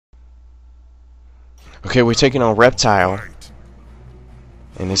Okay, we're taking on Reptile.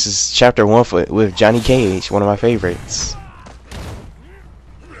 And this is chapter 1 with Johnny Cage, one of my favorites.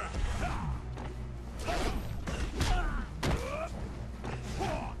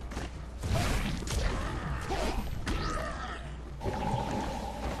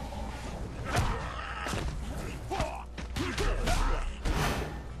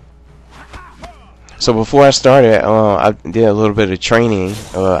 So before I started, I did a little bit of training.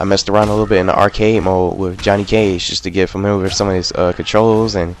 I messed around a little bit in the arcade mode with Johnny Cage just to get familiar with some of his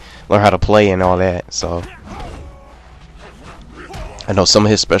controls and learn how to play and all that. So I know some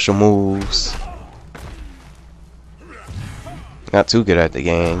of his special moves. Not too good at the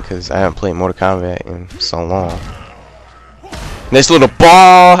game because I haven't played Mortal Kombat in so long. This little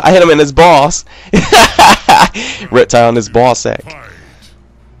ball, I hit him in his balls. Reptile in his ball sack.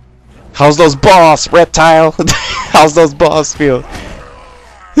 How's those balls, Reptile? How's those balls feel?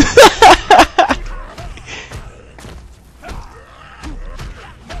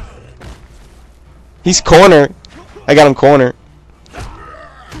 He's cornered. I got him cornered.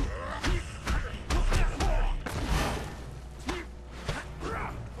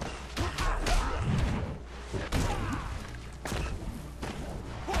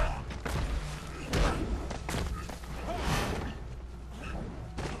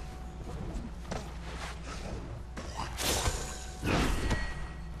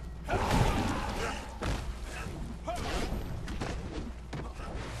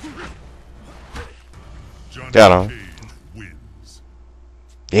 Got him.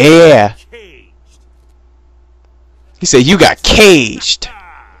 Yeah. He said you got caged.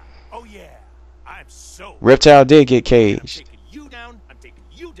 Oh yeah. I'm so Reptile did get caged. I'm taking you down, I'm taking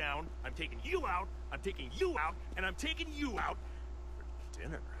you down, I'm taking you out, I'm taking you out, and I'm taking you out for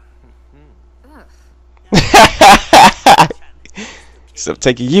dinner. So I'm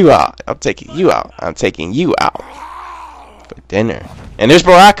taking you out. I'm taking you out. I'm taking you out for dinner. And there's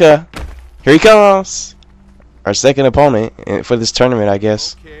Baraka. Here he comes. Our second opponent for this tournament, I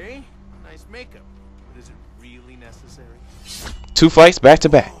guess. Okay, nice makeup. But is it really necessary? 2 fights back to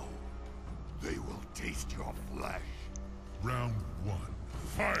back. They will taste your flesh. Round 1.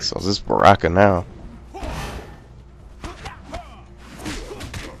 Fight. So this is Baraka now.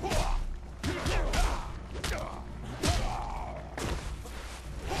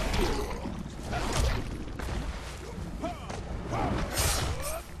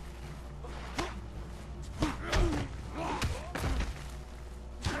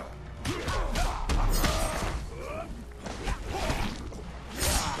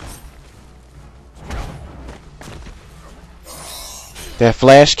 That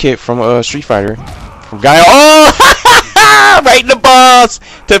flash kick from Street Fighter, from Guy. Oh, right in the balls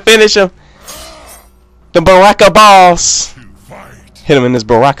to finish him. The Baraka balls. Hit him in his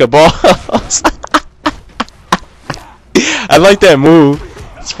Baraka balls. I like that move.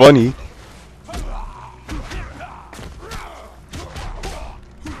 It's funny.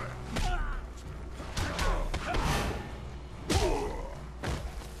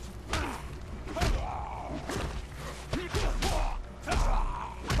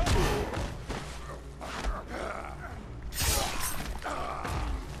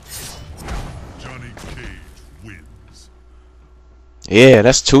 Yeah,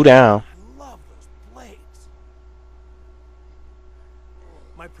 that's 2 down. I love those blades.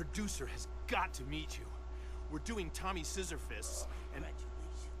 My producer has got to meet you. We're doing Tommy Scissor Fists and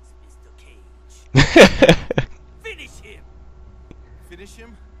Mr. Cage. Finish him. Finish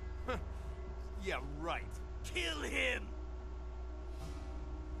him? Yeah, right. Kill him.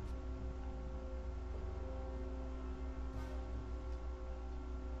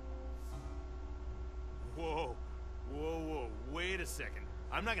 Whoa. Whoa, wait a second.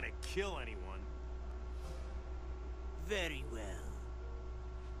 I'm not gonna kill anyone. Very well.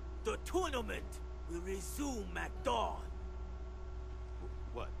 The tournament will resume at dawn.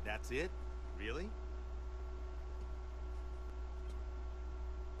 What, that's it? Really?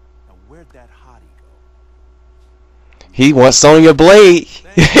 Now where'd that hottie go? He wants Sonya Blade.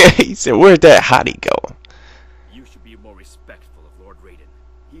 He said, where'd that hottie go? You should be more respectful of Lord Raiden.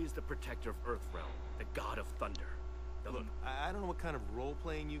 He is the protector of Earthrealm, the god of thunder. Look, I don't know what kind of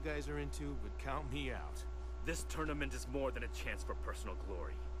role-playing you guys are into, but count me out. This tournament is more than a chance for personal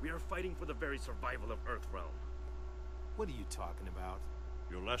glory. We are fighting for the very survival of Earthrealm. What are you talking about?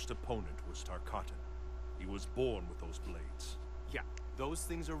 Your last opponent was Tarkatan. He was born with those blades. Yeah, those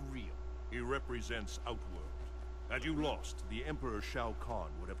things are real. He represents Outworld. Had you lost, the Emperor Shao Kahn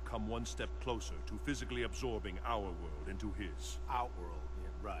would have come one step closer to physically absorbing our world into his. Outworld, yeah,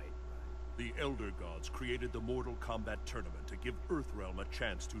 right. The Elder Gods created the Mortal Kombat Tournament to give Earthrealm a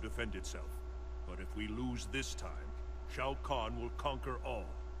chance to defend itself. But if we lose this time, Shao Kahn will conquer all.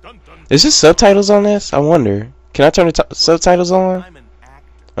 Dun, dun, Is there subtitles on this? I wonder. Can I turn the subtitles on? I'm an actor.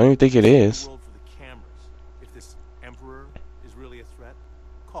 I don't even think it is. World for the cameras. If this emperor is really a threat,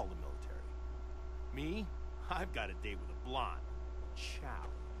 call the military. Me? I've got a date with a blonde. Chow.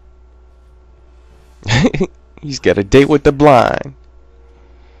 He's got a date with the blind.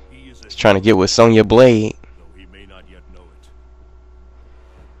 He is He's trying to get with Sonya Blade. though he may not yet know it.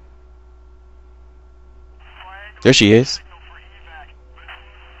 There she is.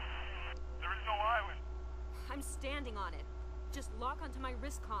 I'm standing on it. Just lock onto my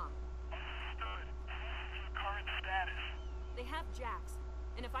wrist comm. Current status. They have Jax,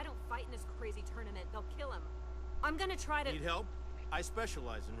 and if I don't fight in this crazy tournament, they'll kill him. I'm gonna try to... Need help? I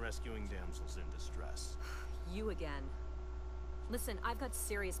specialize in rescuing damsels in distress. You again. Listen, I've got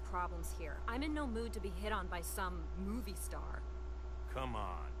serious problems here. I'm in no mood to be hit on by some movie star. Come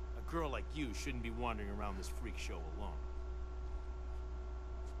on. A girl like you shouldn't be wandering around this freak show alone.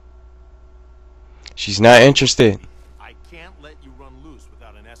 She's not interested. I can't let you run loose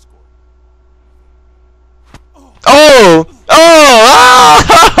without an escort. Oh! Oh!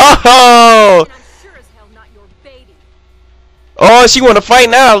 And I'm sure as hell not your baby. Oh, she want to fight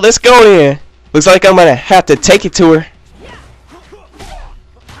now. Let's go then. Looks like I'm gonna have to take it to her.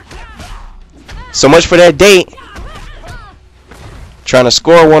 So much for that date. Trying to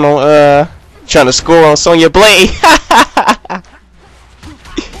score one on Sonya Blade.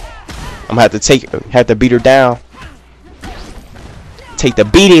 I'm gonna have to beat her down. Take the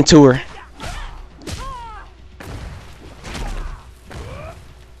beating to her.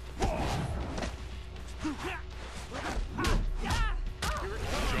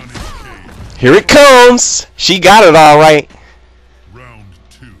 Here it comes. She got it all right. Round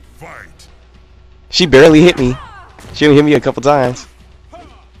 2, fight. She barely hit me. She only hit me a couple times.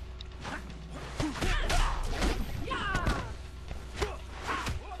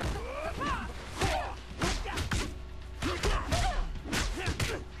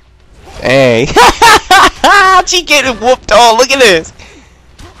 Hey. She getting whooped on. Look at this.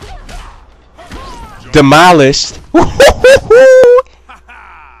 Demolished.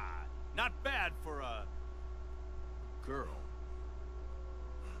 Not bad for a girl.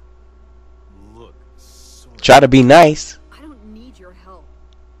 Look, so Try to be nice. I don't need your help.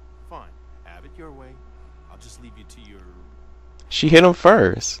 fine. Have it your way. I'll just leave you to your... She hit him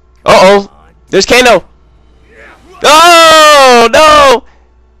first. Uh-oh. There's Kano. Oh, no.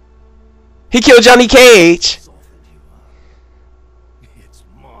 He killed Johnny Cage. It's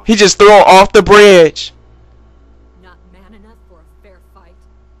mine. He just threw him off the bridge. Not man enough for a fair fight.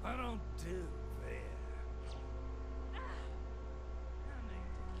 I don't do fair.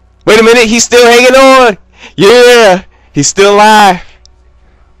 Wait a minute. He's still hanging on. Yeah. He's still alive.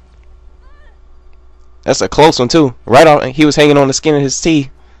 That's a close one, too. Right on. He was hanging on the skin of his teeth.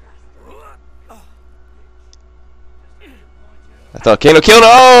 I thought Kano killed him.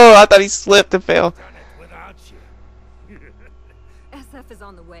 Oh, I thought he slipped and fell. Done it without you. SF is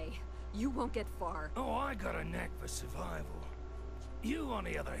on the way. You won't get far. Oh, I got a knack for survival. You, on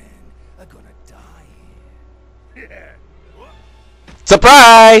the other hand, are gonna die here.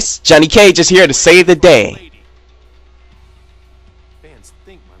 Surprise! Johnny Cage is here to save the day. Lady. Fans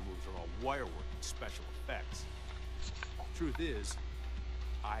think my moves are all wire-working special effects. Truth is,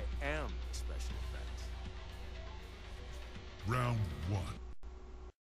 I am special effects. Round 1,